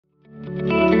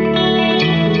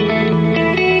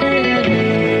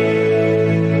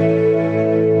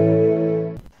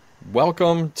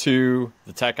Welcome to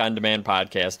the Tech on Demand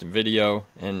podcast and video,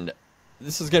 and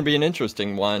this is going to be an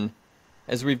interesting one.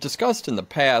 As we've discussed in the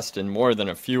past in more than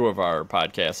a few of our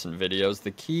podcasts and videos,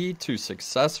 the key to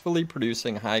successfully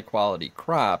producing high-quality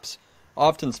crops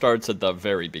often starts at the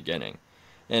very beginning.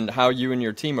 And how you and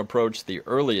your team approach the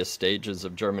earliest stages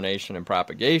of germination and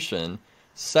propagation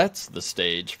sets the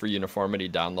stage for uniformity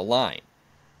down the line.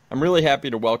 I'm really happy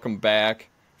to welcome back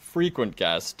frequent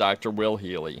guest, Dr. Will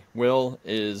Healy. Will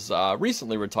is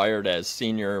recently retired as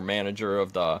Senior Manager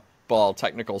of the Ball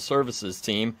Technical Services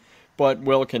team, but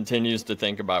Will continues to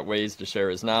think about ways to share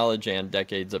his knowledge and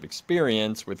decades of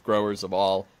experience with growers of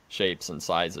all shapes and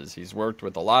sizes. He's worked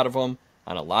with a lot of them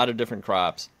on a lot of different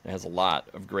crops and has a lot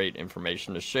of great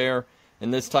information to share,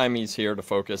 and this time he's here to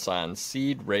focus on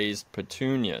seed-raised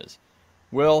petunias.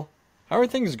 Will, how are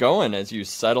things going as you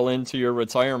settle into your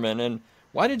retirement, and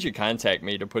why did you contact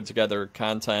me to put together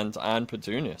content on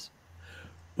petunias?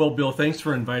 Well, Bill, thanks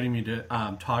for inviting me to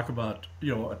talk about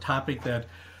a topic that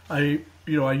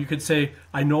you could say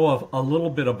I know of a little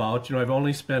bit about. I've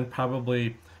only spent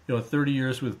probably 30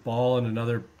 years with Ball and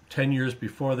another 10 years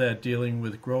before that dealing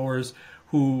with growers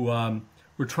who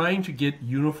were trying to get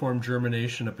uniform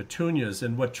germination of petunias.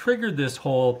 And what triggered this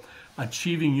whole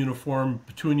achieving uniform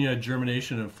petunia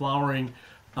germination and flowering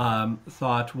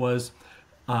thought was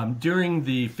during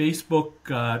the Facebook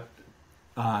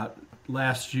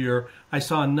last year, I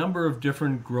saw a number of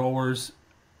different growers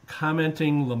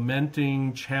commenting,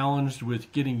 lamenting, challenged with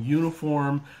getting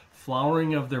uniform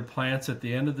flowering of their plants at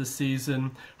the end of the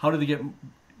season. How do they get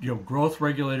growth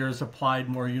regulators applied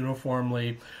more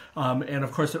uniformly? And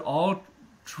of course, it all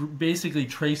basically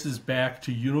traces back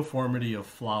to uniformity of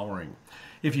flowering.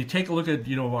 If you take a look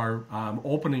at our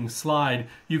opening slide,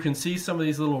 you can see some of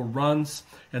these little runts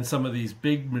and some of these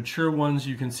big mature ones.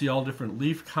 You can see all different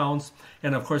leaf counts,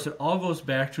 and of course it all goes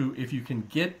back to if you can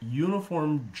get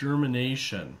uniform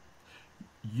germination,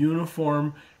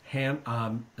 uniform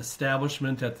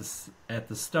establishment at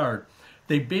the start,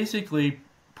 they basically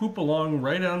poop along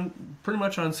right on pretty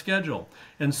much on schedule.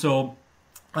 And so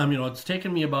it's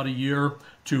taken me about a year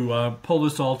to pull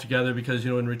this all together because,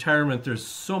 in retirement, there's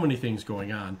so many things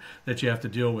going on that you have to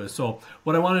deal with. So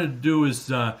what I wanted to do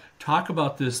is talk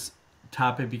about this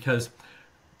topic because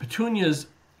petunias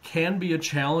can be a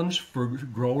challenge for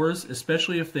growers,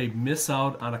 especially if they miss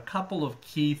out on a couple of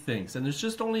key things. And there's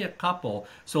just only a couple.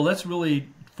 So let's really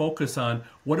focus on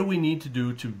what do we need to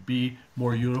do to be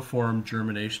more uniform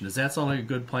germination. Does that sound like a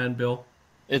good plan, Bill?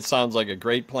 It sounds like a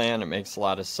great plan. It makes a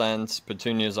lot of sense.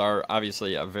 Petunias are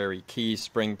obviously a very key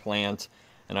spring plant,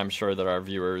 and I'm sure that our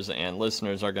viewers and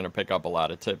listeners are going to pick up a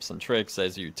lot of tips and tricks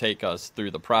as you take us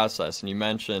through the process. And you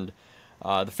mentioned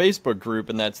the Facebook group,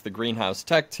 and that's the Greenhouse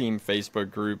Tech Team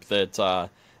Facebook group that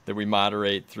we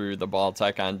moderate through the Ball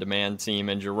Tech on Demand team.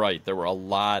 And you're right, there were a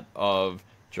lot of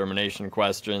germination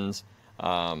questions.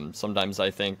 Sometimes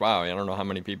I think, wow, I don't know how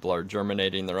many people are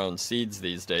germinating their own seeds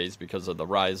these days because of the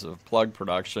rise of plug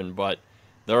production, but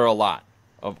there are a lot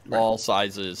of all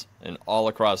sizes and all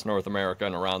across North America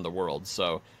and around the world.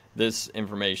 So this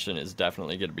information is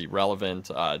definitely going to be relevant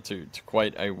to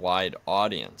quite a wide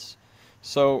audience.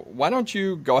 So why don't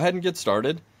you go ahead and get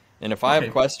started? And if I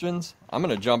have questions, I'm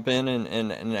going to jump in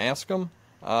and ask them.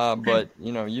 But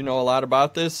you know a lot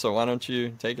about this, so why don't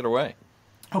you take it away?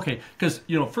 Okay, because,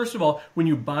 first of all, when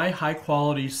you buy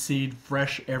high-quality seed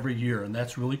fresh every year, and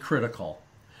that's really critical,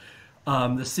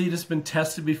 the seed has been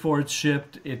tested before it's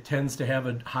shipped. It tends to have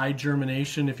a high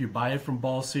germination. If you buy it from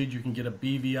Ball Seed, you can get a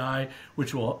BVI,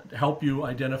 which will help you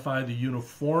identify the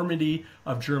uniformity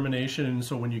of germination. And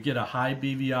so when you get a high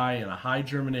BVI and a high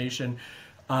germination,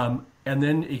 and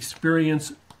then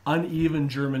experience uneven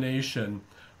germination,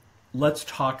 let's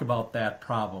talk about that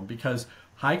problem, because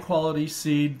high-quality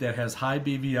seed that has high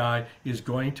BVI is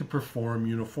going to perform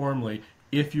uniformly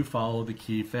if you follow the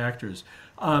key factors.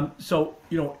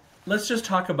 Let's just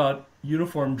talk about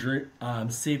uniform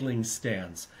seedling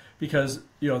stands because,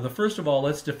 first of all,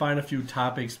 let's define a few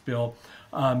topics, Bill,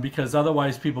 because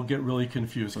otherwise people get really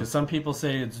confused. Because some people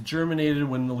say it's germinated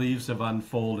when the leaves have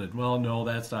unfolded. Well, no,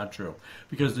 that's not true.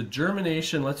 Because the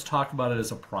germination, let's talk about it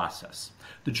as a process.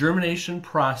 The germination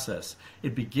process,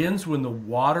 it begins when the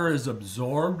water is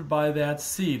absorbed by that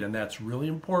seed, and that's really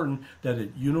important that it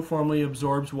uniformly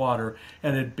absorbs water,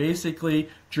 and it basically,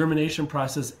 germination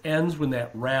process ends when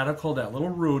that radicle, that little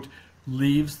root,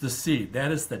 leaves the seed.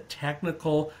 That is the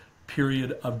technical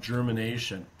period of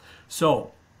germination.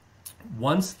 So,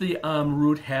 once the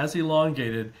root has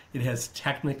elongated, it has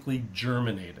technically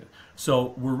germinated.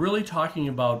 So we're really talking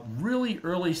about really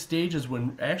early stages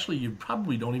when actually you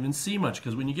probably don't even see much,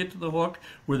 because when you get to the hook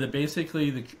where basically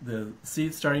the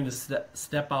seed's starting to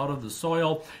step out of the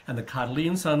soil and the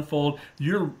cotyledons unfold,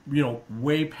 you're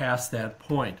way past that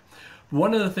point.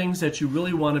 One of the things that you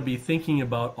really want to be thinking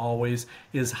about always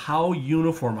is how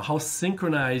uniform, how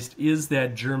synchronized is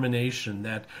that germination,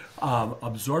 that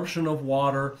absorption of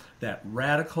water, that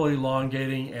radical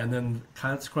elongating, and then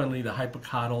consequently the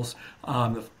hypocotyls,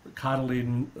 the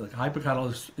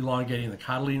hypocotyl elongating, the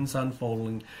cotyledons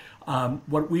unfolding.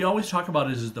 What we always talk about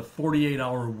is the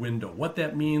 48-hour window. What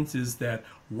that means is that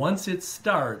once it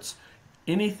starts,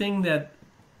 anything that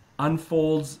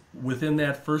unfolds within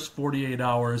that first 48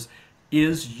 hours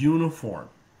is uniform.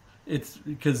 It's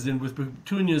because with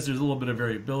petunias there's a little bit of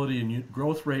variability in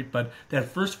growth rate, but that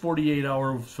first 48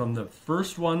 hours from the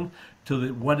first one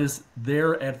to what is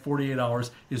there at 48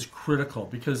 hours is critical,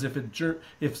 because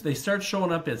if they start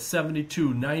showing up at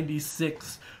 72,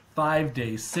 96, 5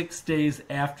 days, 6 days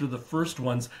after the first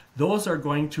ones, those are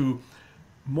going to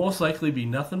most likely be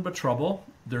nothing but trouble.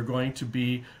 They're going to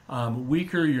be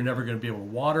weaker. You're never going to be able to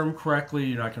water them correctly.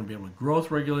 You're not going to be able to growth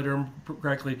regulate them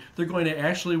correctly. They're going to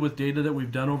actually, with data that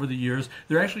we've done over the years,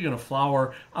 they're actually going to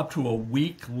flower up to a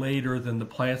week later than the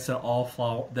plants that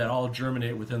all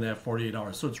germinate within that 48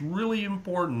 hours. So it's really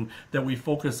important that we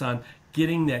focus on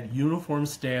getting that uniform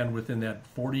stand within that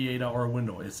 48-hour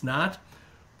window. It's not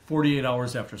 48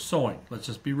 hours after sowing. Let's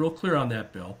just be real clear on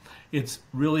that, Bill. It's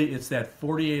that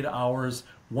 48 hours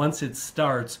once it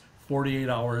starts, 48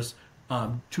 hours,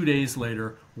 2 days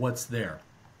later, what's there.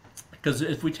 Because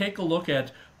if we take a look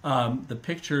at the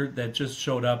picture that just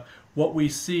showed up, what we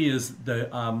see is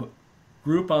the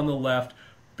group on the left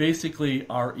basically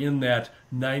are in that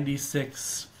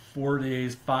 96, 4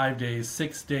 days, 5 days,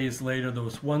 6 days later.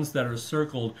 Those ones that are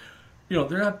circled,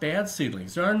 they're not bad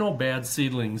seedlings. There are no bad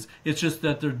seedlings. It's just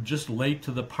that they're just late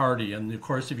to the party. And of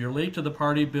course, if you're late to the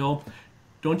party, Bill,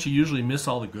 don't you usually miss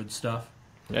all the good stuff?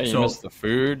 Yeah, you miss the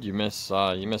food, you miss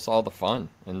all the fun,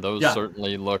 and those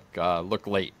certainly look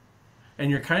late. And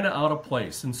you're kind of out of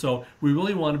place. And so we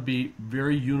really want to be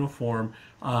very uniform,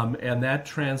 and that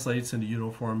translates into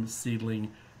uniform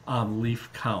seedling leaf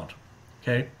count.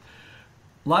 Okay.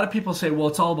 A lot of people say, well,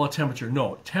 it's all about temperature.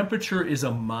 No, temperature is a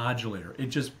modulator.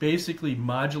 It just basically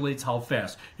modulates how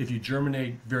fast. If you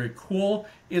germinate very cool,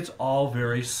 it's all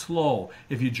very slow.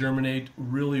 If you germinate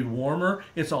really warmer,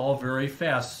 it's all very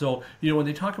fast. So, when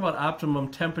they talk about optimum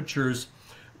temperatures,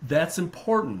 that's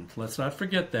important. Let's not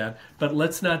forget that. But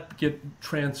let's not get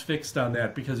transfixed on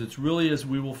that, because it's really, as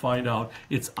we will find out,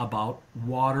 it's about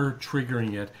water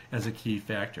triggering it as a key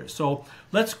factor. So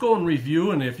let's go and review.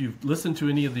 And if you've listened to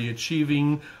any of the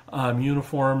Achieving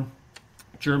Uniform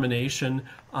Germination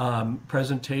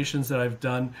presentations that I've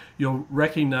done, you'll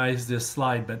recognize this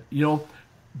slide. But,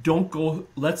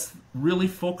 let's really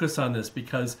focus on this,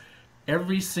 because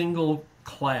every single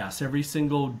class, every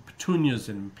single petunias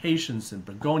and impatiens and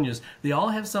begonias, they all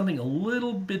have something a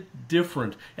little bit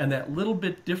different, and that little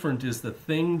bit different is the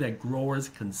thing that growers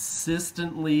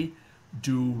consistently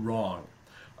do wrong.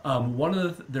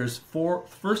 There's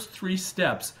first 3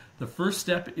 steps. The first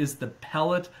step is the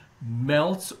pellet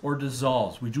melts or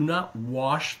dissolves. We do not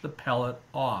wash the pellet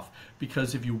off,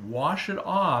 because if you wash it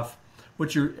off,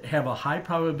 what you have a high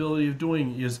probability of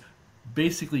doing is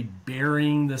basically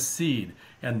burying the seed,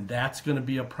 and that's going to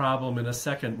be a problem in a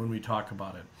second when we talk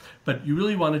about it. But you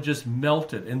really want to just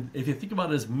melt it, and if you think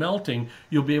about it as melting,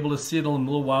 you'll be able to see it in a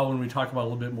little while when we talk about a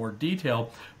little bit more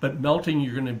detail. But melting,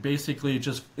 you're going to basically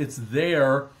it's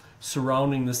there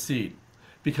surrounding the seed,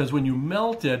 because when you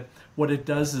melt it, what it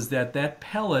does is that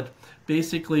pellet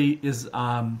basically is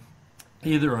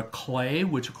either a clay,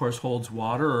 which of course holds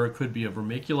water, or it could be a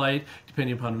vermiculite,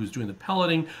 depending upon who's doing the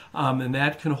pelleting, and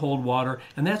that can hold water.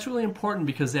 And that's really important,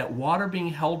 because that water being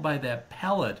held by that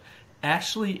pellet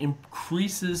actually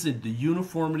increases the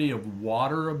uniformity of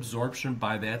water absorption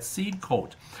by that seed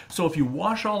coat. So if you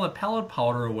wash all the pellet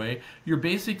powder away, you're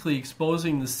basically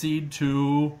exposing the seed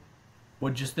to,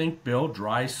 what'd you think, Bill?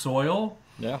 Dry soil?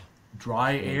 Yeah.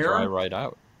 Dry air? Dry right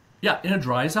out. Yeah, and it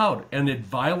dries out, and it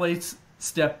violates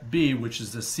Step B, which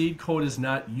is the seed coat is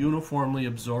not uniformly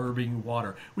absorbing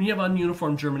water. When you have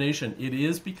ununiform germination, it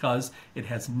is because it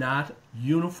has not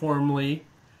uniformly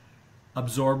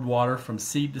absorbed water from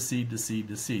seed to seed to seed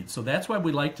to seed. So that's why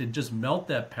we like to just melt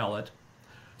that pellet,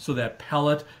 so that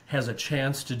pellet has a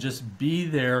chance to just be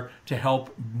there to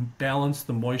help balance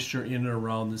the moisture in and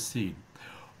around the seed.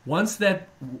 Once that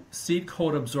seed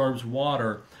coat absorbs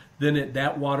water, then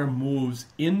that water moves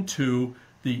into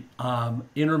the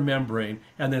inner membrane,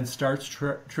 and then starts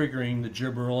triggering the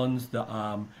gibberellins.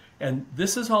 And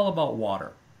this is all about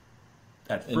water.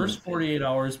 That first 48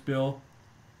 hours, Bill,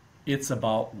 it's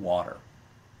about water.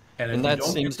 And if And you that don't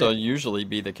seems get to that, usually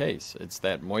be the case. It's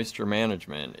that moisture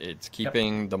management. It's yep,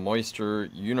 keeping the moisture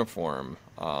uniform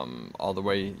all the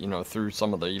way, through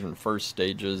some of the even first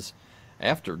stages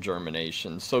after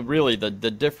germination. So really, the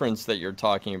difference that you're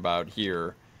talking about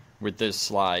here with this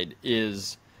slide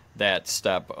is that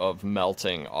step of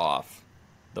melting off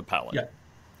the pellet. yeah,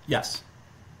 yes,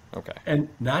 Okay. and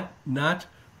not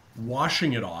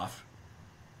washing it off.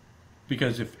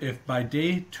 Because if by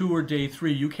day 2 or day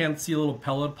 3 you can't see a little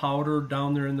pellet powder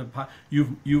down there in the pot,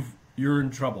 you're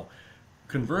in trouble.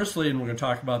 Conversely, and we're going to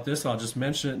talk about this, I'll just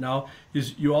mention it now,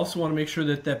 is you also want to make sure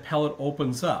that that pellet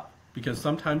opens up. Because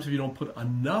sometimes if you don't put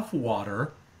enough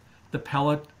water, the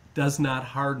pellet does not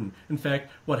harden. In fact,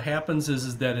 what happens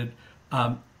is that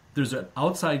there's an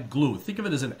outside glue. Think of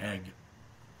it as an egg.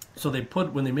 So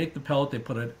when they make the pellet, they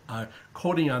put a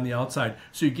coating on the outside.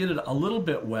 So you get it a little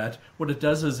bit wet. What it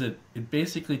does is it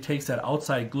basically takes that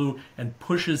outside glue and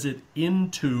pushes it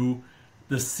into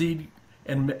the seed,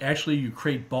 and actually you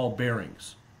create ball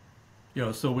bearings.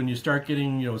 So when you start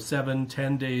getting,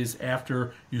 7-10 days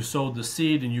after you sowed the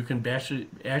seed, and you can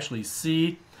actually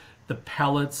see the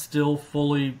pellet still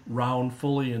fully round,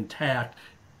 fully intact,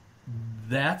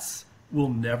 will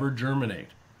never germinate.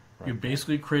 You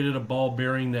basically created a ball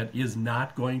bearing that is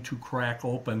not going to crack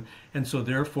open, and so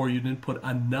therefore you didn't put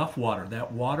enough water.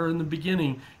 That water in the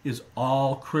beginning is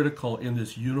all critical in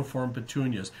this uniform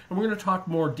petunias. And we're going to talk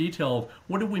more detail of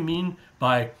what do we mean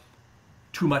by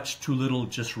too much, too little,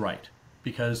 just right.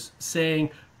 Because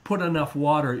saying put enough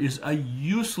water is a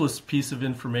useless piece of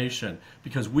information,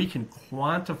 because we can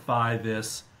quantify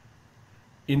this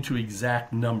into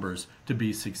exact numbers to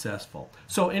be successful.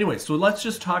 So anyway, so let's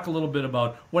just talk a little bit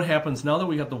about what happens now that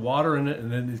we got the water in it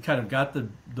and then it kind of got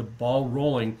the ball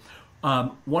rolling.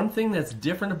 One thing that's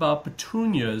different about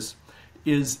petunias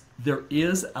is there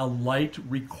is a light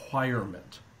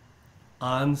requirement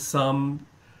on some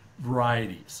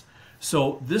varieties.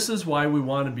 So this is why we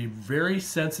want to be very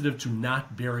sensitive to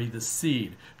not bury the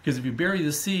seed, because if you bury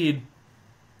the seed,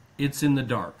 it's in the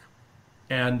dark.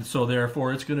 And so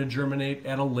therefore it's going to germinate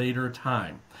at a later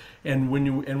time. And we're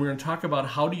going to talk about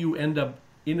how do you end up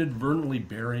inadvertently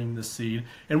burying the seed.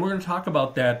 And we're going to talk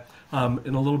about that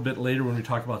in a little bit later when we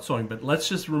talk about sowing. But let's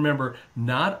just remember,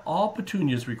 not all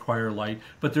petunias require light,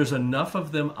 but there's enough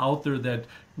of them out there that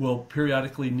will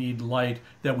periodically need light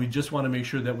that we just want to make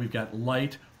sure that we've got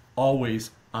light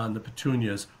always on the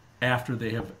petunias after they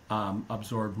have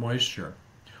absorbed moisture.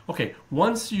 Okay,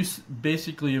 once you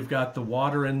basically have got the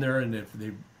water in there and if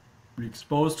they're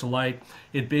exposed to light,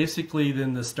 it basically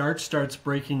then the starch starts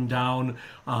breaking down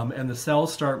and the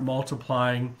cells start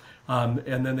multiplying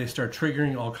and then they start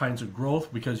triggering all kinds of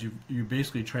growth, because you're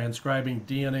basically transcribing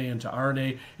DNA into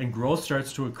RNA, and growth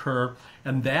starts to occur,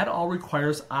 and that all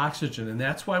requires oxygen, and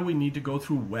that's why we need to go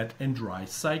through wet and dry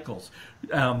cycles.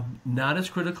 Not as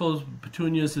critical as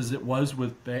petunias as it was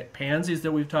with pansies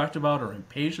that we've talked about or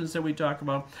impatiens that we talked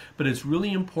about, but it's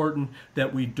really important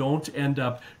that we don't end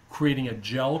up creating a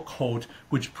gel coat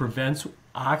which prevents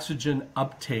oxygen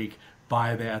uptake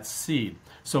by that seed.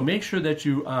 So make sure that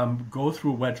you go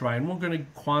through wet dry, and we're going to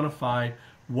quantify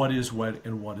what is wet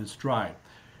and what is dry.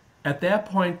 At that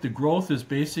point, the growth is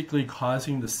basically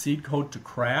causing the seed coat to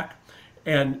crack,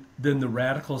 and then the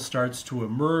radicle starts to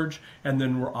emerge, and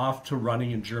then we're off to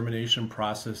running, and germination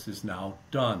process is now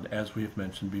done, as we have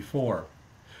mentioned before.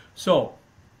 So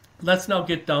let's now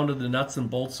get down to the nuts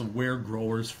and bolts of where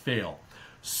growers fail.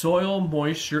 Soil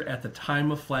moisture at the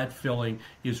time of flat filling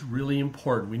is really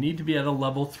important. We need to be at a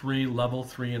level 3, level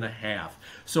 3.5.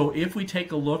 So if we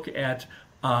take a look at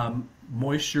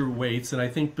moisture weights, and I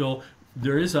think, Bill,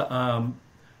 there is a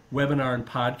webinar and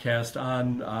podcast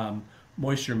on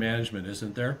moisture management,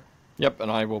 isn't there? Yep,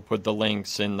 and I will put the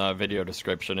links in the video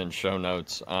description and show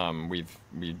notes. We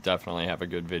definitely have a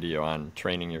good video on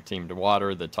training your team to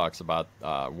water that talks about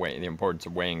the importance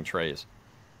of weighing trays.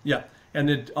 Yeah. And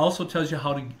it also tells you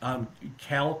how to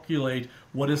calculate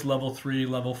what is level 3,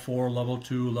 level 4, level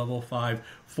 2, level 5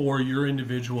 for your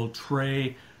individual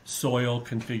tray soil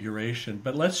configuration.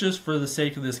 But let's just, for the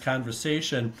sake of this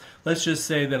conversation, let's just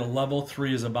say that a level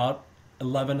 3 is about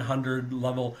 1,100.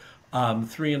 Level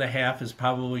 3.5 is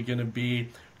probably going to be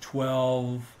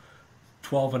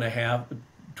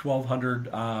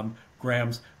 1,200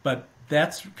 grams. But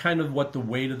that's kind of what the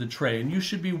weight of the tray, and you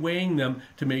should be weighing them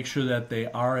to make sure that they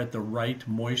are at the right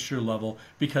moisture level,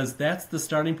 because that's the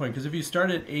starting point. Because if you start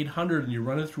at 800 and you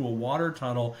run it through a water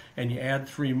tunnel and you add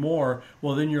 3 more,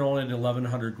 well, then you're only at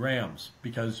 1,100 grams,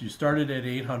 because you started at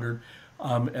 800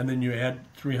 and then you add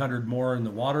 300 more in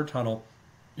the water tunnel.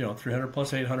 300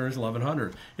 plus 800 is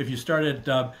 1100. If you start at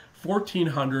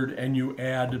 1400 and you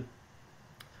add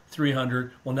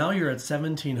 300, well, now you're at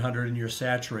 1700 and you're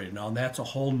saturated. Now that's a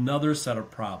whole nother set of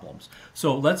problems.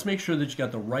 So let's make sure that you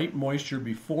got the right moisture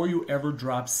before you ever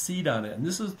drop seed on it. And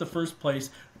this is the first place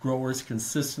growers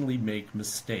consistently make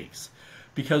mistakes.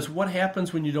 Because what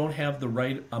happens when you don't have the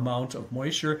right amount of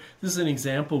moisture? This is an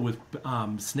example with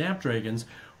snapdragons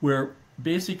where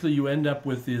basically you end up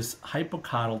with this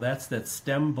hypocotyl, that's that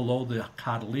stem below the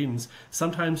cotyledons.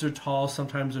 Sometimes they're tall,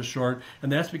 sometimes they're short,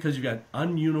 and that's because you've got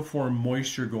ununiform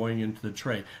moisture going into the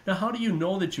tray. Now, how do you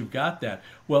know that you've got that?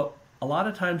 Well, a lot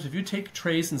of times if you take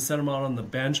trays and set them out on the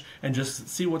bench and just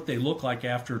see what they look like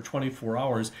after 24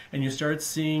 hours, and you start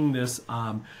seeing this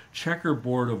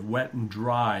checkerboard of wet and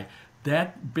dry,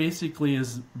 that basically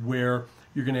is where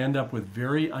you're going to end up with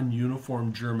very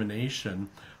ununiform germination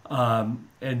and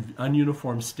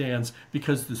ununiform stands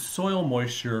because the soil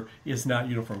moisture is not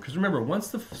uniform. Because remember, once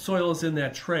the soil is in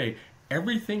that tray,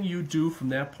 everything you do from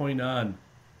that point on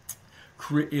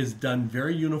is done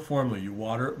very uniformly. You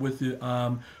water it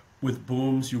with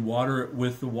booms, you water it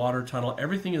with the water tunnel.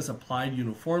 Everything is applied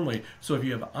uniformly. So if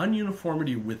you have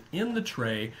ununiformity within the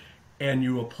tray, and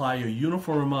you apply a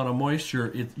uniform amount of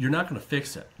moisture, you're not going to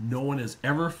fix it. No one has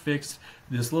ever fixed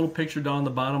this little picture down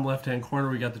the bottom left-hand corner.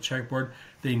 We got the checkboard.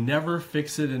 They never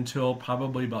fix it until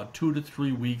probably about 2 to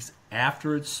 3 weeks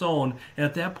after it's sown. And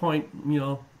at that point,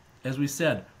 as we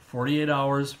said, 48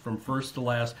 hours from first to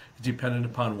last, dependent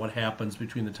upon what happens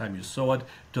between the time you sow it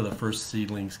till the first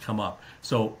seedlings come up.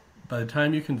 So by the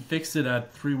time you can fix it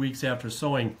at 3 weeks after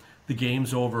sowing, the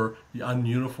game's over. The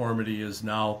ununiformity is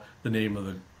now the name of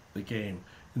the game.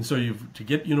 And so to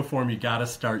get uniform, you got to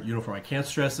start uniform. I can't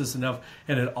stress this enough,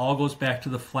 and it all goes back to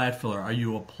the flat filler. Are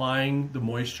you applying the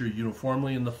moisture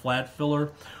uniformly in the flat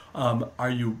filler? Are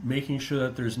you making sure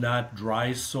that there's not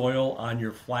dry soil on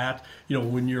your flat?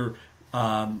 When you're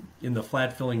in the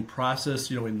flat filling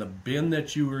process, in the bin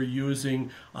that you are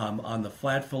using on the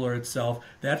flat filler itself,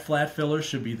 that flat filler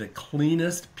should be the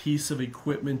cleanest piece of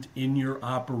equipment in your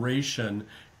operation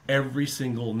every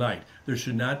single night. There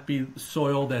should not be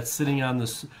soil that's sitting on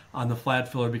the flat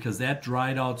filler, because that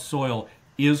dried out soil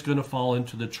is going to fall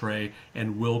into the tray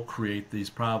and will create these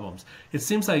problems. It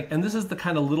seems like, and this is the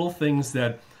kind of little things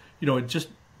that,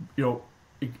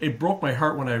 it broke my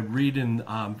heart when I read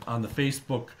on the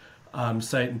Facebook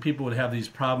site, and people would have these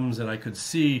problems, and I could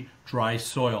see dry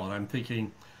soil, and I'm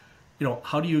thinking,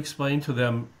 how do you explain to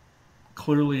them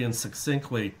clearly and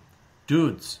succinctly,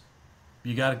 dudes,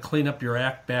 you got to clean up your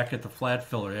act back at the flat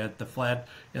filler, at the flat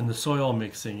and the soil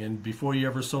mixing. And before you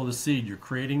ever sow the seed, you're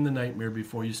creating the nightmare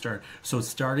before you start. So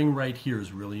starting right here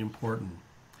is really important.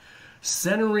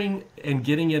 Centering and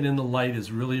getting it in the light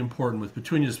is really important with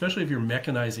petunias, especially if you're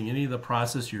mechanizing any of the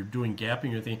process, you're doing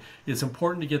gapping or anything. It's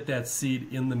important to get that seed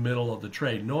in the middle of the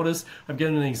tray. Notice I'm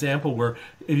getting an example where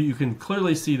you can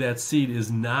clearly see that seed is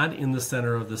not in the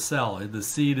center of the cell. The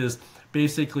seed is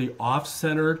basically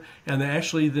off-centered, and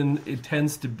actually then it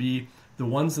tends to be the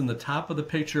ones in the top of the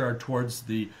picture are towards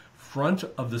the front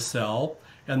of the cell,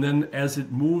 and then as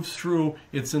it moves through,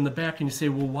 it's in the back, and you say,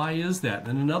 well, why is that?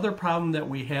 And another problem that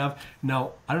we have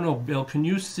now, I don't know, Bill, can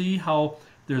you see how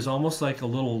there's almost like a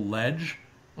little ledge?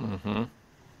 Mm-hmm.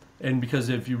 And because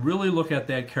if you really look at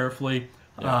that carefully,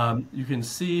 you can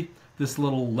see this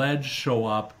little ledge show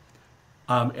up,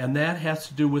 and that has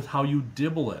to do with how you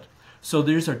dibble it. So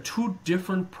these are two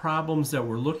different problems that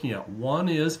we're looking at. One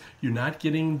is you're not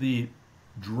getting the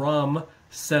drum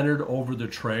centered over the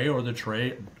tray, or the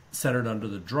tray centered under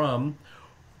the drum,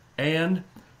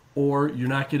 or you're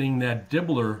not getting that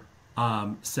dibbler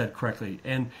set correctly.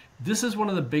 And this is one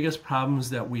of the biggest problems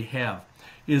that we have,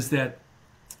 is that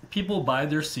people buy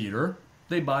their seeder,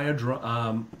 they buy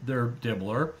their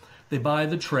dibbler, they buy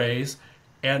the trays,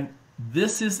 and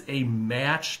this is a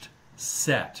matched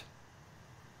set.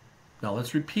 Now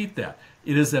let's repeat that.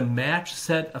 It is a matched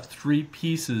set of 3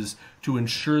 pieces to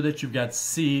ensure that you've got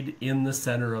seed in the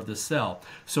center of the cell.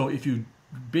 So if you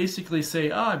basically say,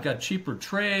 I've got cheaper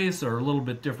trays or a little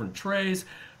bit different trays,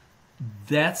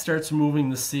 that starts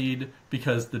moving the seed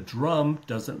because the drum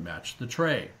doesn't match the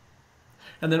tray.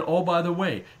 And then, oh, by the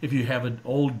way, if you have an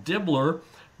old dibbler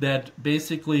that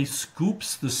basically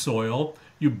scoops the soil,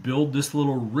 you build this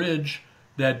little ridge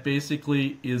that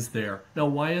basically is there. Now,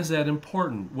 why is that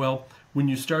important? Well, when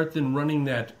you start then running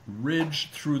that ridge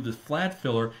through the flat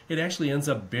filler, it actually ends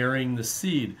up burying the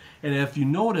seed. And if you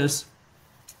notice,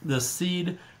 the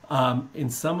seed in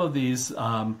some of these,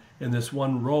 in this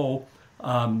one row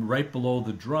right below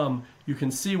the drum, you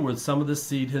can see where some of the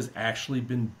seed has actually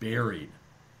been buried.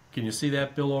 Can you see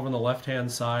that, Bill, over on the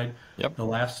left-hand side? Yep. The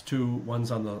last 2 ones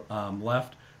on the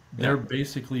left. they're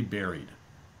basically buried.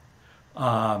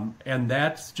 And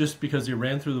that's just because they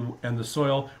ran through and the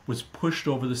soil was pushed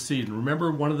over the seed. And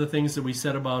remember, one of the things that we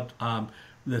said about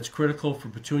that's critical for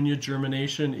petunia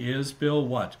germination is, Bill,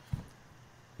 what?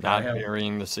 Not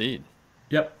burying the seed.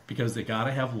 Yep, because they got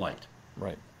to have light.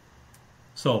 Right.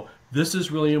 So this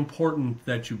is really important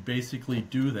that you basically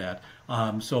do that.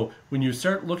 So when you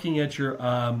start looking at your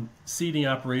seeding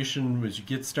operation, as you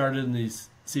get started in these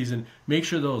season, make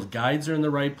sure those guides are in the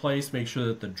right place, make sure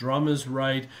that the drum is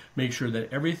right, make sure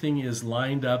that everything is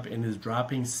lined up and is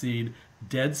dropping seed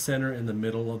dead center in the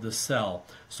middle of the cell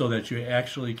so that you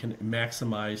actually can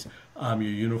maximize your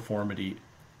uniformity.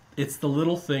 It's the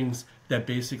little things that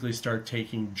basically start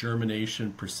taking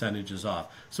germination percentages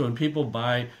off. So when people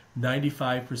buy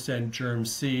 95% germ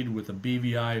seed with a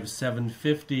BVI of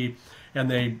 750 and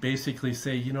they basically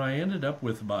say, you know, I ended up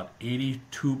with about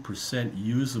 82%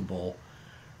 usable,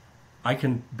 I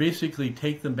can basically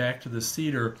take them back to the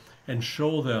seeder and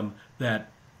show them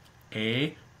that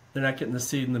A, they're not getting the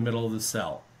seed in the middle of the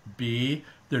cell. B,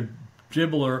 their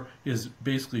dribbler is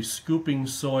basically scooping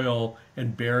soil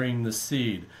and burying the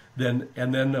seed. Then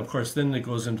of course then it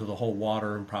goes into the whole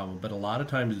watering problem. But a lot of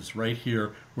times it's right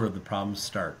here where the problems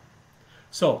start.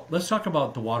 So let's talk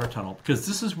about the water tunnel, because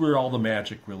this is where all the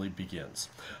magic really begins.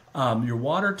 Your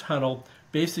water tunnel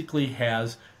basically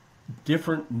has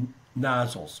different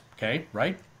nozzles, okay,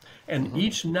 right? And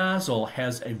each nozzle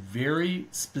has a very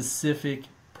specific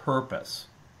purpose.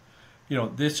 You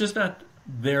know, it's just not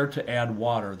there to add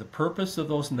water. The purpose of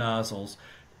those nozzles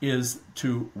is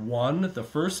to, one, the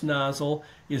first nozzle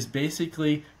is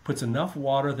basically puts enough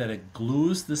water that it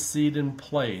glues the seed in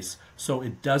place so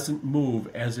it doesn't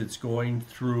move as it's going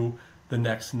through the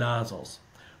next nozzles.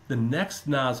 The next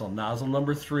nozzle, nozzle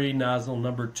number 3, nozzle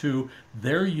number 2,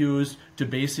 they're used to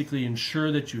basically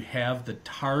ensure that you have the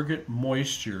target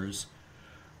moistures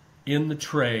in the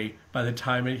tray by the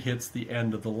time it hits the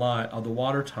end of the line of the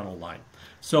water tunnel line.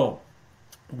 So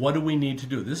what do we need to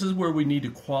do? This is where we need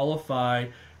to qualify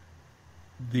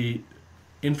the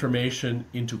information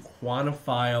into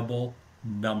quantifiable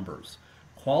numbers.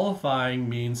 Qualifying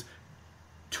means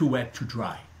too wet to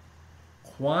dry.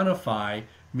 Quantify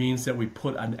means that we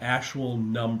put an actual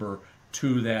number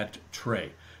to that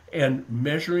tray. And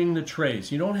measuring the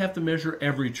trays, you don't have to measure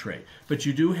every tray, but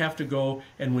you do have to go,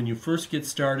 and when you first get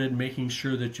started, making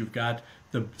sure that you've got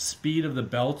the speed of the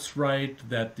belts right,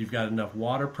 that you've got enough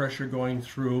water pressure going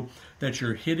through, that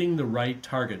you're hitting the right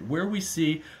target. Where we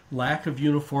see lack of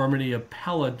uniformity of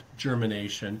pellet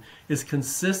germination is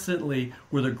consistently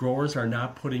where the growers are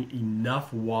not putting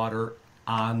enough water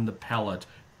on the pellet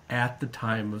at the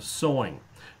time of sowing.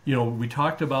 You know, we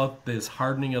talked about this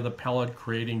hardening of the pellet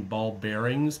creating ball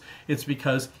bearings. It's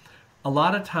because a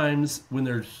lot of times when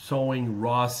they're sowing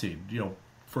raw seed, you know,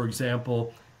 for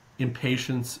example,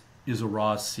 impatiens is a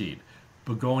raw seed.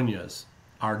 Begonias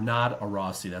are not a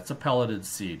raw seed. That's a pelleted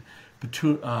seed.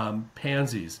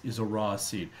 Pansies is a raw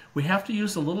seed. We have to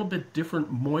use a little bit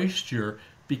different moisture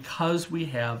because we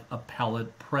have a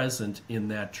pellet present in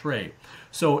that tray.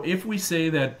 So if we say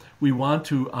that we want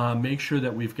to make sure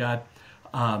that we've got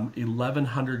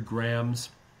 1,100 grams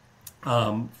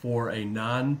for a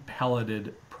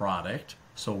non-pelleted product,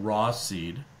 so raw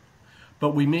seed,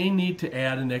 but we may need to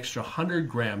add an extra 100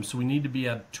 grams, so we need to be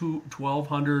at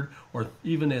 1,200 or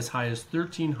even as high as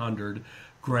 1,300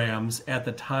 grams at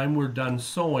the time we're done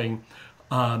sowing,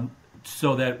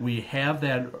 so that we have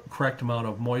that correct amount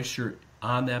of moisture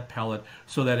on that pellet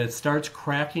so that it starts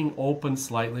cracking open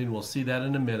slightly, and we'll see that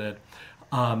in a minute,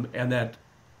 and that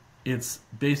it's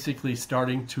basically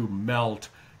starting to melt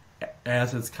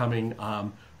as it's coming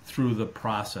through the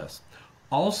process.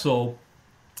 Also,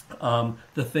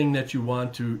 the thing that you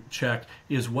want to check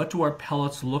is, what do our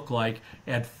pellets look like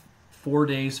at 4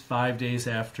 days, 5 days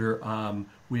after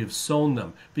we have sown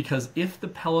them? Because if the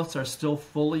pellets are still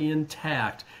fully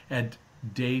intact at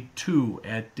day 2,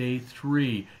 at day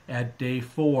 3, at day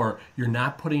 4, you're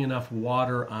not putting enough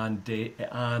water on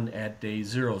at day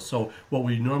 0. So what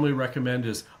we normally recommend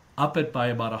is up it by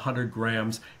about 100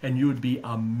 grams, and you would be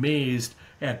amazed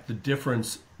at the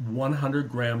difference 100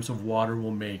 grams of water will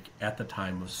make at the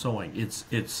time of sowing.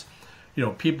 It's you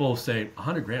know, people say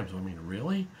 100 grams. I mean,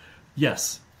 really?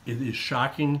 Yes, it is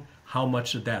shocking how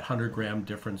much that 100 gram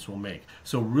difference will make.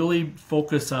 So really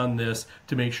focus on this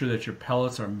to make sure that your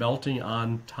pellets are melting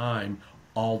on time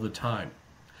all the time.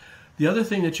 The other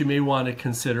thing that you may want to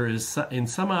consider is, in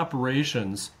some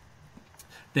operations,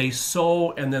 they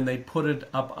sow and then they put it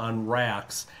up on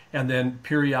racks, and then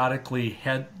periodically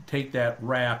take that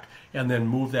rack and then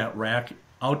move that rack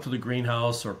out to the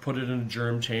greenhouse or put it in a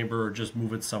germ chamber or just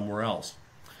move it somewhere else.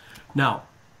 Now,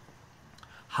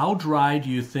 How dry do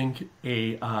you think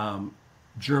a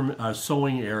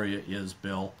sowing area is,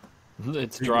 Bill?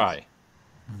 It's dry.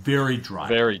 Very dry.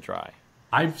 Very dry.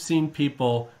 I've seen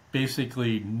people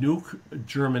basically nuke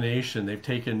germination. They've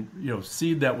taken,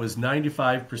 seed that was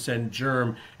 95%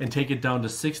 germ and take it down to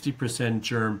 60%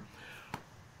 germ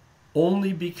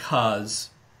only because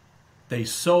they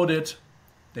sowed it,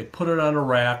 they put it on a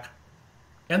rack,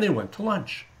 and they went to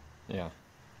lunch. Yeah.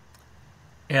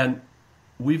 And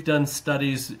we've done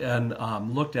studies and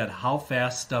looked at how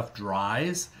fast stuff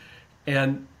dries.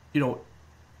 And,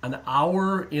 an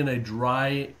hour in a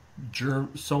dry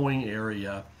sowing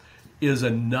area is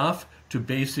enough to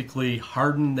basically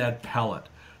harden that pellet.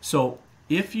 So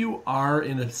if you are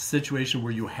in a situation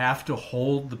where you have to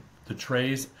hold the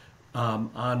trays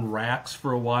on racks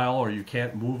for a while, or you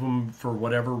can't move them for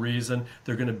whatever reason,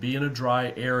 they're going to be in a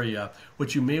dry area,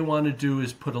 what you may want to do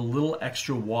is put a little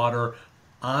extra water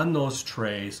on those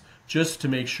trays just to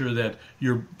make sure that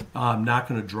you're not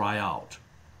going to dry out.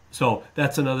 So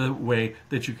that's another way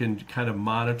that you can kind of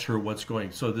monitor what's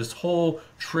going. So this whole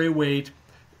tray weight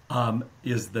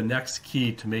is the next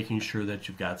key to making sure that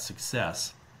you've got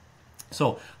success.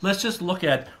 So let's just look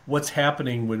at what's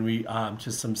happening when we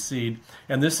just some seed.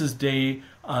 And this is day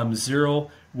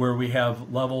 0, where we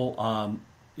have level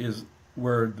is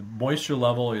where the moisture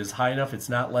level is high enough. It's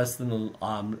not less than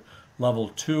level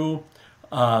 2.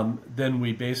 Then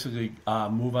we basically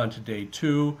move on to day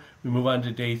 2. We move on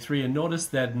to day 3. And notice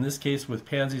that in this case with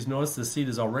pansies, notice the seed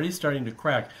is already starting to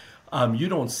crack. You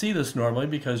don't see this normally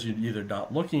because you're either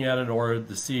not looking at it, or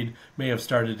the seed may have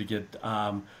started to get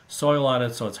soil on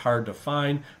it, so it's hard to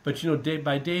find. But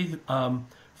by day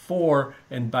 4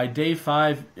 and by day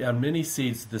 5 on many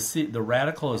seeds, the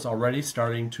radical is already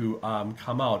starting to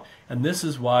come out. And this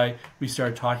is why we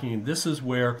start talking. This is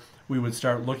where we would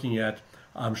start looking at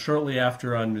shortly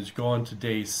after going to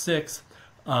day 6.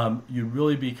 You'd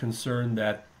really be concerned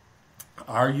that,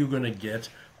 are you going to get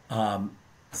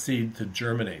seed to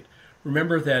germinate?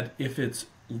 Remember that if it's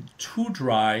too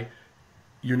dry,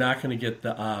 you're not going to get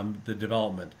the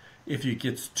development. If it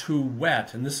gets too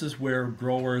wet, and this is where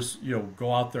growers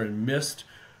go out there and mist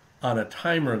on a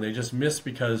timer, and they just mist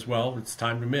because, well, it's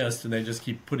time to mist, and they just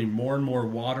keep putting more and more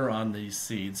water on these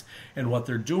seeds. And what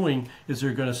they're doing is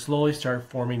they're going to slowly start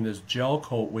forming this gel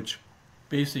coat, which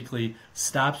basically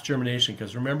stops germination.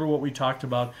 Because remember what we talked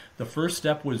about, the first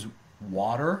step was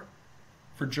water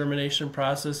for germination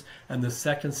process, and the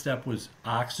second step was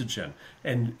oxygen.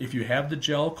 And if you have the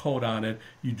gel coat on it,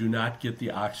 you do not get the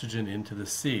oxygen into the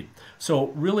seed. So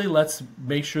really, let's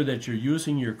make sure that you're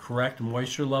using your correct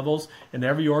moisture levels, and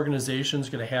every organization is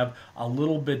going to have a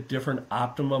little bit different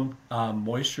optimum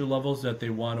moisture levels that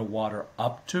they want to water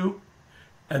up to,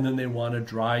 and then they want to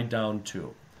dry down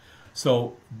to.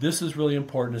 So this is really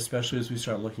important, especially as we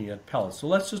start looking at pellets. So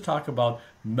let's just talk about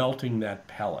melting that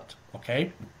pellet,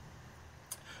 okay?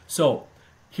 So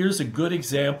here's a good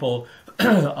example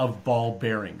of ball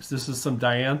bearings. This is some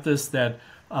dianthus that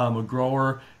a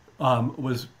grower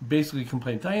was basically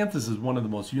complaining. Dianthus is one of the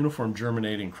most uniform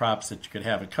germinating crops that you could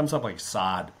have. It comes up like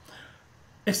sod,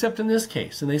 except in this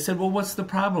case. And they said, well, what's the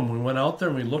problem? We went out there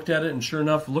and we looked at it, and sure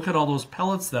enough, look at all those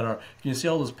pellets that are, can you see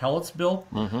all those pellets, Bill?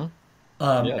 Mm-hmm.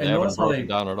 Yeah, they haven't broken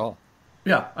down at all.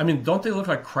 Yeah, I mean, don't they look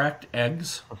like cracked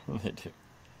eggs? They do.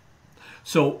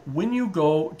 So when you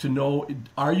go to know,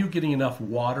 are you getting enough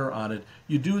water on it,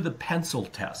 you do the pencil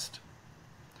test.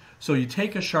 So you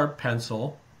take a sharp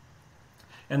pencil,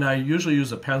 and I usually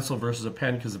use a pencil versus a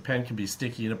pen because a pen can be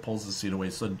sticky and it pulls the seed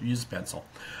away, so use a pencil.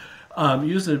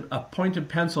 Use a pointed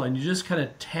pencil, and you just kind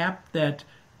of tap that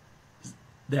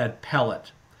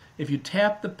pellet. If you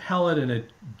tap the pellet and it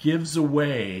gives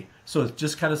away, so it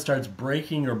just kind of starts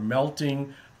breaking or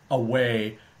melting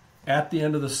away at the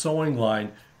end of the sowing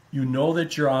line, you know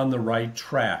that you're on the right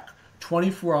track.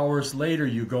 24 hours later,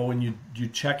 you go and you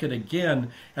check it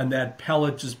again, and that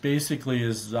pellet just basically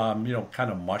is kind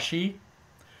of mushy.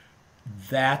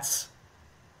 That's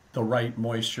the right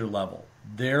moisture level.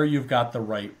 There you've got the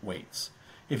right weights.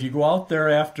 If you go out there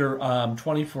after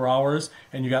 24 hours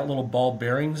and you got little ball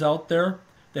bearings out there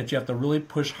that you have to really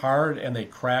push hard and they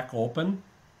crack open,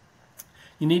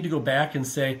 you need to go back and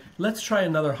say, let's try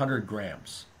another 100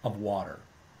 grams of water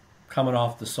coming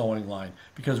off the sowing line,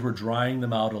 because we're drying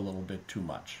them out a little bit too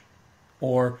much,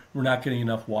 or we're not getting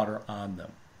enough water on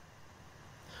them.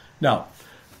 Now,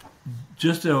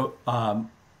 just a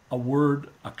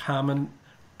common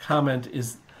comment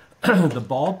is the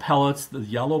ball pellets, the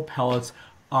yellow pellets,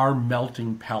 are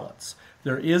melting pellets.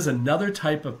 There is another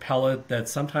type of pellet that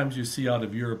sometimes you see out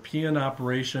of European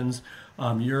operations,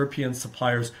 European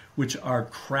suppliers, which are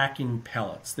cracking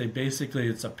pellets.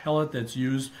 It's a pellet that's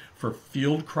used for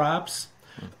field crops,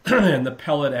 and the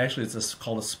pellet actually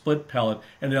called a split pellet,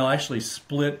 and it'll actually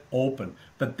split open.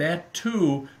 But that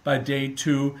too, by day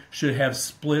 2, should have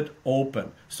split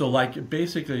open. So like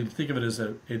basically think of it as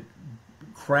it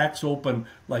cracks open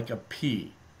like a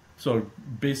pea. So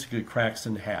it basically cracks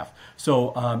in half.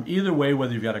 So either way,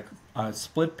 whether you've got a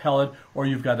split pellet or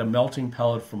you've got a melting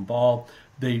pellet from ball,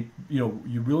 you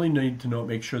really need to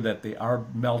make sure that they are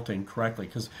melting correctly,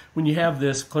 because when you have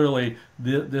this, clearly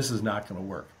this is not going to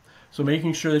work. So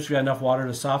making sure that you've got enough water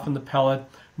to soften the pellet.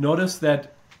 Notice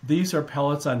that these are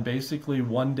pellets on basically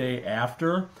 1 day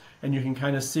after, and you can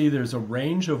kind of see there's a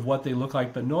range of what they look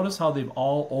like, but notice how they've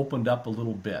all opened up a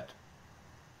little bit.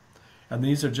 And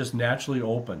these are just naturally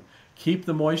open. Keep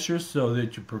the moisture so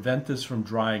that you prevent this from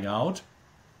drying out.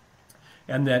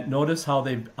 And that notice how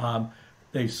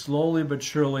they slowly but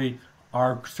surely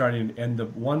are starting, and the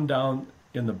one down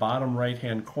in the bottom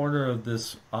right-hand corner of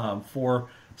this 4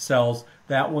 cells,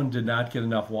 that one did not get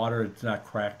enough water. It's not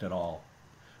cracked at all.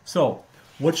 So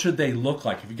what should they look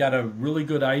like? If you got a really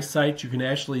good eyesight, you can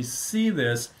actually see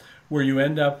this, where you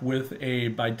end up with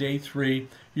by day 3,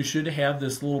 you should have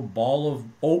this little ball of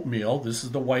oatmeal. This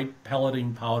is the white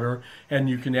pelleting powder, and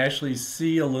you can actually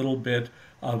see a little bit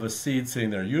of a seed sitting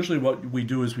there. Usually what we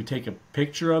do is we take a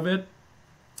picture of it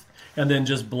and then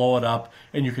just blow it up,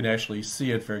 and you can actually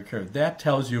see it very clearly. That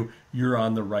tells you you're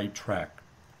on the right track.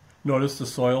 Notice the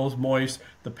soil is moist,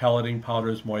 the pelleting powder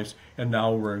is moist, and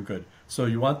now we're in good. So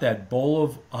you want that bowl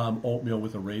of oatmeal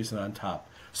with a raisin on top.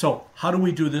 So how do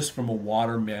we do this from a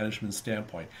water management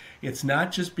standpoint? It's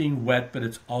not just being wet, but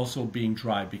it's also being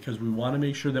dry, because we want to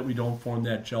make sure that we don't form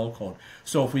that gel coat.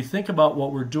 So if we think about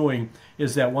what we're doing,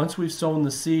 is that once we've sown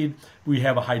the seed, we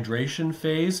have a hydration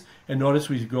phase. And notice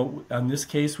in this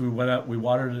case, we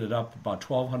watered it up about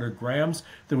 1,200 grams.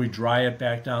 Then we dry it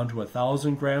back down to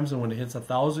 1,000 grams. And when it hits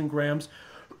 1,000 grams,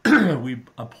 we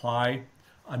apply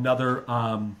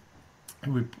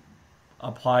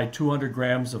apply 200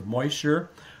 grams of moisture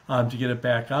to get it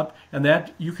back up. And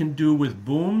that you can do with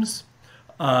booms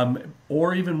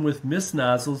or even with mist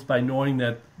nozzles, by knowing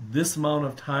that this amount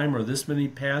of time or this many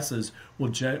passes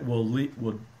will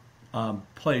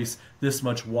place this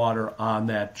much water on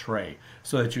that tray,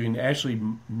 so that you can actually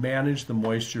manage the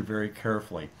moisture very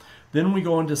carefully. Then we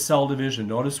go into cell division.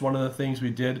 Notice one of the things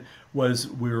we did was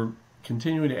we were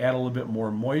continuing to add a little bit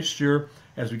more moisture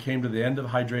as we came to the end of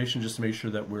hydration, just to make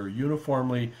sure that we're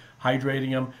uniformly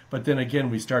hydrating them. But then again,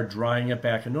 we start drying it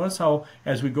back. And notice how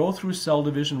as we go through cell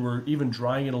division, we're even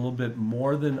drying it a little bit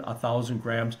more than 1,000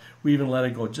 grams. We even let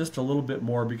it go just a little bit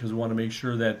more, because we want to make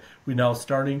sure that we're now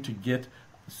starting to get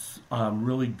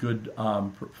really good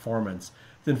performance.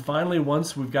 Then finally,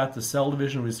 once we've got the cell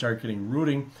division, we start getting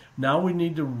rooting. Now we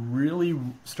need to really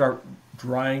start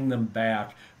drying them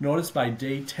back. Notice by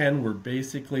day 10, we're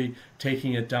basically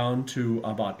taking it down to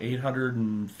about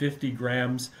 850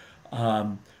 grams,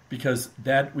 because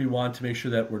that we want to make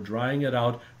sure that we're drying it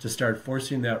out to start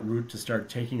forcing that root to start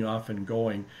taking off and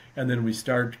going. And then we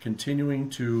start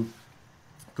continuing to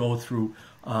go through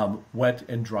wet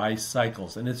and dry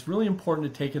cycles. And it's really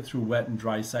important to take it through wet and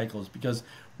dry cycles, because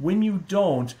when you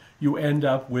don't, you end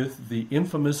up with the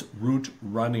infamous root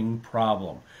running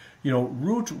problem.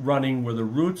 Root running, where the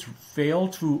roots fail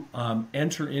to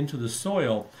enter into the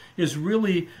soil, is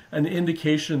really an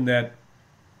indication that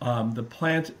the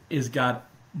plant has got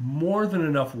more than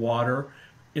enough water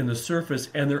in the surface,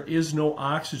 and there is no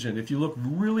oxygen. If you look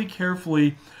really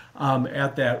carefully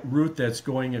at that root that's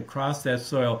going across that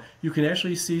soil, you can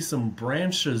actually see some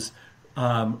branches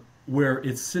where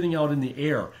it's sitting out in the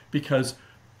air, because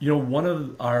one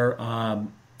of our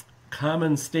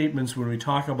common statements when we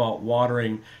talk about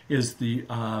watering is the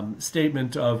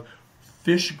statement of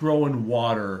fish grow in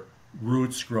water,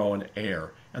 roots grow in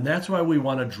air. And that's why we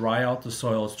want to dry out the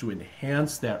soils, to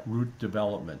enhance that root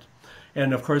development.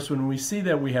 And of course, when we see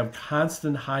that we have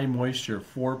constant high moisture,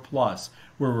 4+,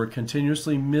 where we're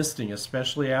continuously misting,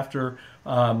 especially after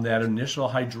that initial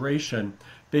hydration,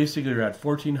 basically we're at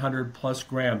 1,400 plus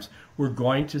grams, we're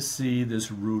going to see this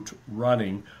root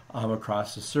running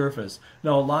across the surface.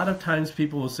 Now, a lot of times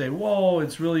people will say, whoa,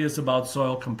 it's about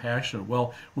soil compaction.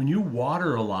 Well, when you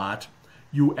water a lot,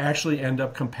 you actually end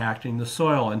up compacting the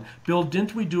soil. And Bill,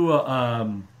 didn't we do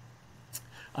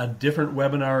a different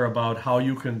webinar about how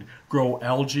you can grow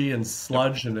algae and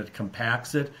sludge and it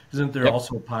compacts it? Isn't there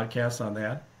also a podcast on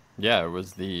that? Yeah, it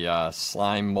was the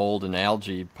slime, mold, and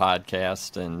algae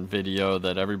podcast and video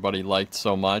that everybody liked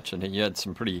so much, and he had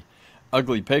some pretty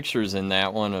ugly pictures in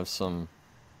that one of some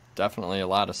definitely a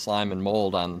lot of slime and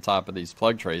mold on the top of these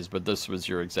plug trays, but this was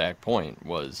your exact point,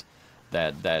 was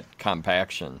that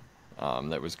compaction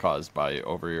that was caused by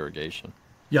over irrigation.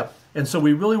 Yep. And so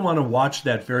we really want to watch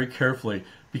that very carefully,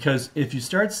 because if you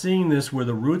start seeing this where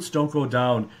the roots don't go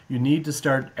down, you need to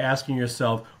start asking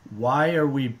yourself, why are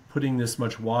we putting this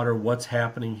much water? What's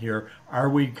happening here? Are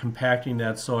we compacting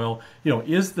that soil?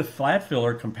 Is the flat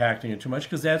filler compacting it too much?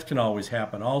 Because that can always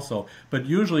happen also. But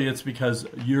usually it's because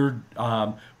you're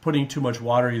putting too much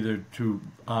water either to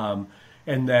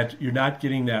and that you're not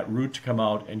getting that root to come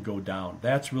out and go down.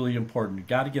 That's really important. You've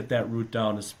got to get that root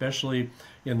down, especially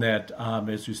in that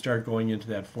as you start going into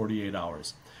that 48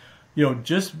 hours.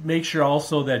 Just make sure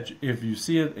also that if you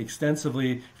see it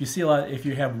extensively, if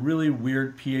you have really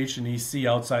weird pH and EC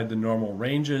outside the normal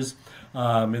ranges,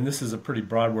 and this is a pretty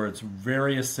broad where it's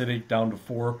very acidic down to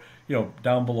 4,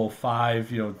 down below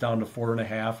 5, down to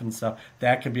 4.5 and stuff,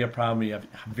 that can be a problem. You have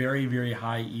very, very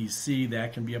high EC,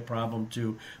 that can be a problem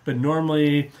too. But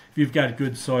normally, if you've got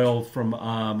good soil from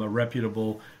a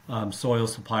reputable soil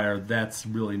supplier, that's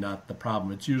really not the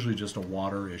problem. It's usually just a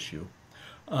water issue.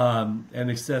 And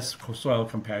excess soil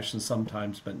compaction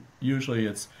sometimes, but usually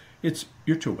it's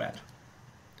you're too wet.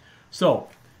 So,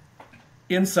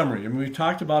 in summary, we've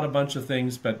talked about a bunch of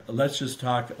things, but let's just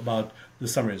talk about the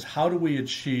summaries. How do we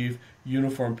achieve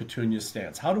uniform petunia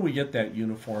stance? How do we get that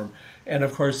uniform? And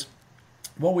of course,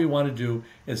 what we want to do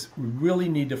is we really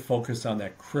need to focus on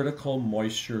that critical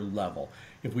moisture level.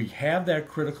 If we have that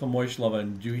critical moisture level,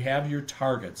 and do you have your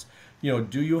targets?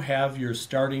 Do you have your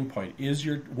starting point?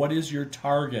 What is your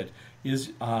target?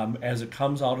 As it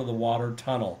comes out of the water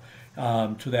tunnel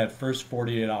to that first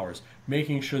 48 hours,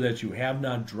 making sure that you have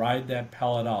not dried that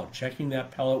pellet out, checking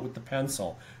that pellet with the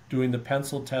pencil, doing the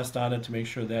pencil test on it to make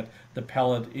sure that the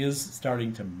pellet is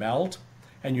starting to melt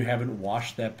and you haven't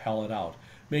washed that pellet out.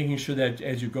 Making sure that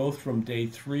as you go from day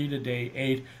 3 to day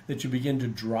 8, that you begin to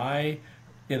dry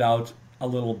it out a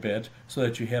little bit so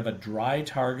that you have a dry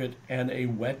target and a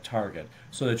wet target,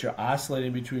 so that you're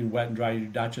oscillating between wet and dry. You're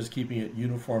not just keeping it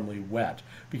uniformly wet,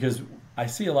 because I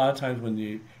see a lot of times when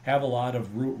you have a lot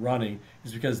of root running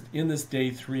is because in this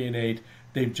day 3 and 8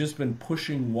 they've just been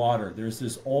pushing water. There's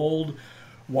this old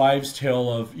wives'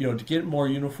 tale of, to get more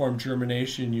uniform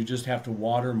germination you just have to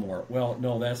water more. Well,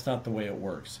 no, that's not the way it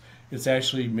works. It's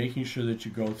actually making sure that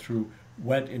you go through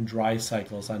wet and dry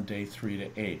cycles on day 3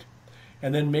 to 8.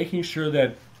 And then making sure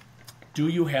that, do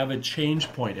you have a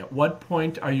change point? At what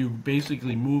point are you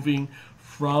basically moving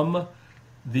from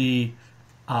the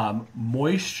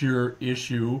moisture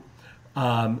issue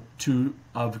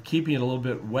of keeping it a little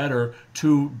bit wetter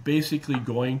to basically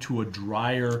going to a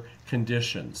drier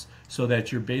conditions, so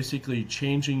that you're basically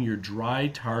changing your dry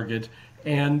target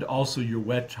and also your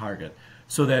wet target?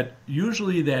 So that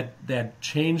usually that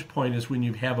change point is when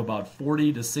you have about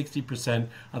 40 to 60%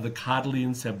 of the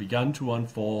cotyledons have begun to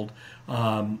unfold,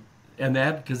 and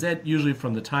because that usually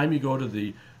from the time you go to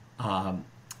the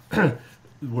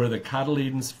where the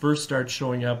cotyledons first start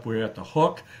showing up, we're at the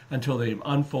hook until they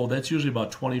unfold. That's usually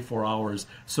about 24 hours,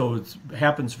 so it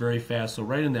happens very fast. So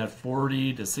right in that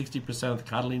 40 to 60% of the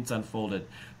cotyledons unfolded,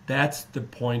 that's the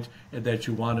point that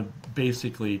you want to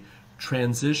basically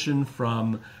transition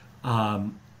from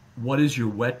what is your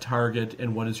wet target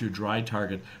and what is your dry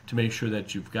target, to make sure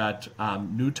that you've got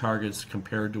new targets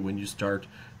compared to when you start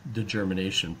the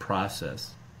germination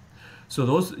process. So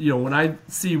those, when I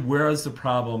see where is the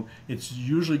problem, it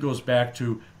usually goes back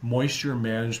to moisture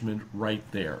management right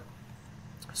there.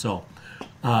 So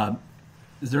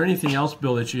is there anything else,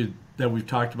 Bill, that we've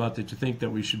talked about that you think that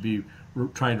we should be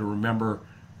trying to remember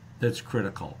that's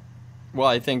critical? Well,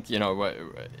 I think,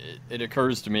 it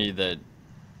occurs to me that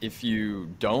if you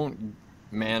don't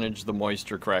manage the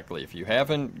moisture correctly, if you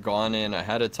haven't gone in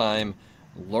ahead of time,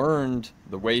 learned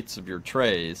the weights of your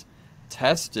trays,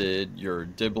 tested your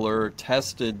dibbler,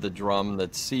 tested the drum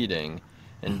that's seeding,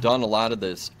 and done a lot of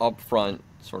this upfront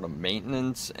sort of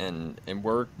maintenance and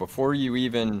work before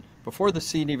the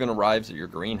seed even arrives at your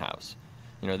greenhouse.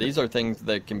 These are things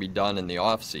that can be done in the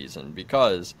off season,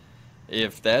 because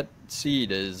if that seed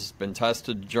has been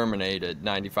tested to germinate at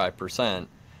 95%,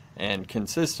 and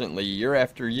consistently year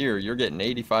after year you're getting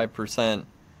 85%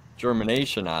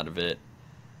 germination out of it,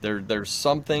 there's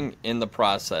something in the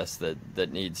process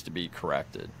that needs to be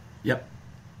corrected. Yep.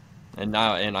 And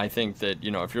I think that,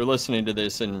 if you're listening to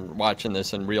this and watching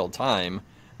this in real time,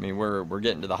 we're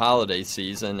getting to the holiday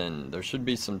season, and there should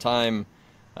be some time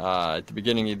at the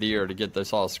beginning of the year to get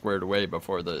this all squared away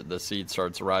before the seed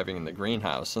starts arriving in the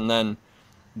greenhouse. And then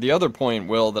the other point,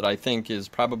 Will, that I think is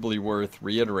probably worth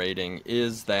reiterating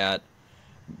is that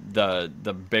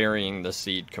the burying the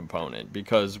seed component,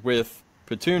 because with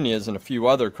petunias and a few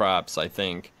other crops, I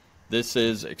think this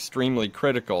is extremely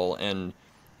critical and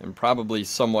probably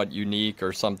somewhat unique,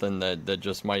 or something that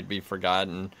just might be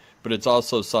forgotten. But it's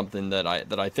also something that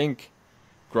I think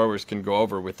growers can go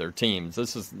over with their teams.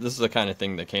 This is the kind of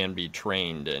thing that can be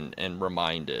trained and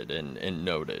reminded and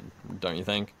noted, don't you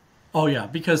think? Oh yeah,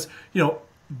 because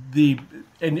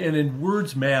and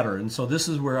words matter, and so this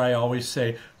is where I always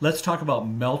say, let's talk about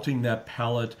melting that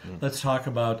pellet. Let's talk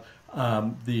about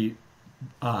the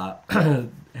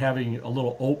having a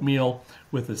little oatmeal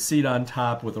with a seed on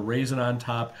top, with a raisin on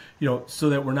top, so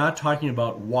that we're not talking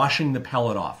about washing the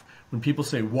pellet off. When people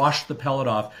say wash the pellet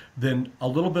off, then a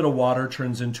little bit of water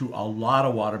turns into a lot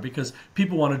of water, because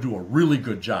people want to do a really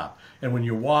good job. And when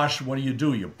you wash, what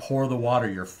do? You pour the water,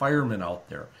 you're firemen out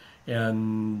there.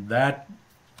 And that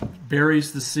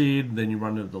buries the seed. Then you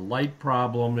run into the light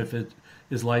problem if it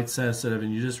is light sensitive,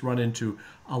 and you just run into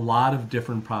a lot of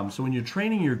different problems. So when you're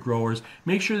training your growers,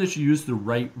 make sure that you use the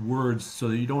right words so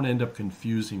that you don't end up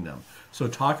confusing them. So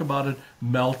talk about it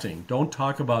melting. Don't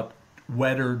talk about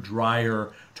wetter,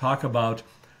 drier. Talk about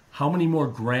how many more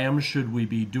grams should we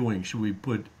be doing. Should we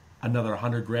put another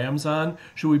 100 grams on?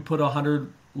 Should we put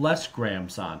 100 less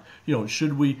grams on?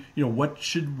 Should we, what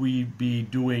should we be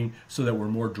doing so that we're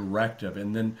more directive?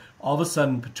 And then all of a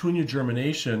sudden, petunia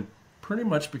germination pretty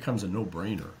much becomes a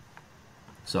no-brainer.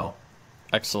 So,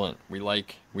 excellent. We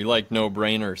like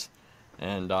no-brainers,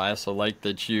 and I also like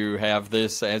that you have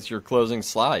this as your closing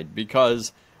slide,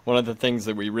 because one of the things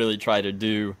that we really try to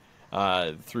do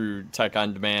through Tech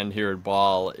on Demand here at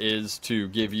Ball is to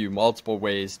give you multiple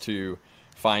ways to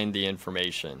find the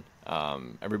information.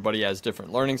 Everybody has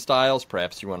different learning styles.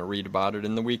 Perhaps you want to read about it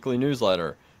in the weekly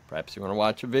newsletter. Perhaps you want to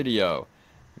watch a video.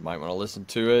 You might want to listen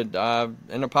to it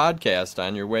in a podcast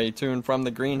on your way to and from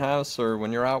the greenhouse, or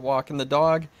when you're out walking the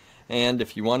dog. And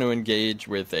if you want to engage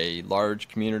with a large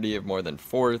community of more than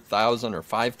 4,000 or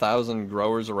 5,000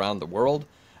 growers around the world,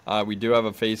 we do have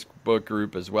a Facebook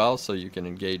group as well, so you can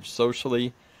engage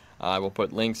socially. I will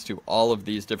put links to all of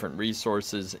these different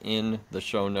resources in the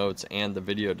show notes and the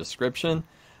video description.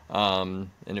 And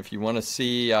if you want to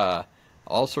see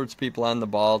all sorts of people on the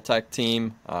Ball Tech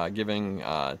team giving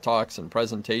talks and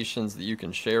presentations that you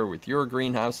can share with your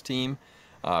greenhouse team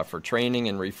for training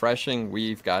and refreshing,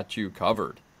 we've got you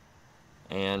covered.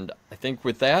 And I think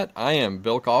with that, I am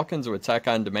Bill Calkins with Tech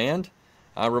on Demand,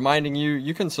 reminding you,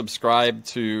 you can subscribe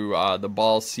to the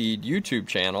Ball Seed YouTube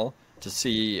channel to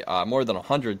see more than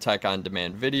 100 Tech on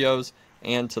Demand videos,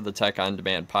 and to the Tech on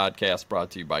Demand podcast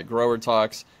brought to you by Grower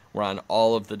Talks. We're on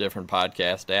all of the different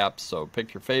podcast apps, so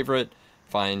pick your favorite.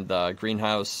 Find the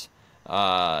Greenhouse,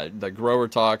 the Grower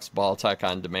Talks, Ball Tech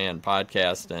on Demand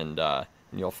podcast, and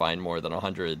you'll find more than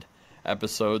 100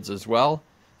 episodes as well.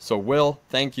 So, Will,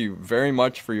 thank you very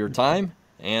much for your time,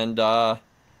 and I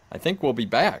think we'll be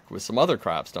back with some other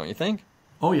crops, don't you think?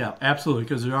 Oh, yeah, absolutely,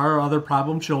 because there are other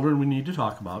problem children we need to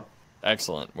talk about.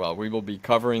 Excellent. Well, we will be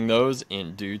covering those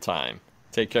in due time.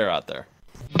 Take care out there.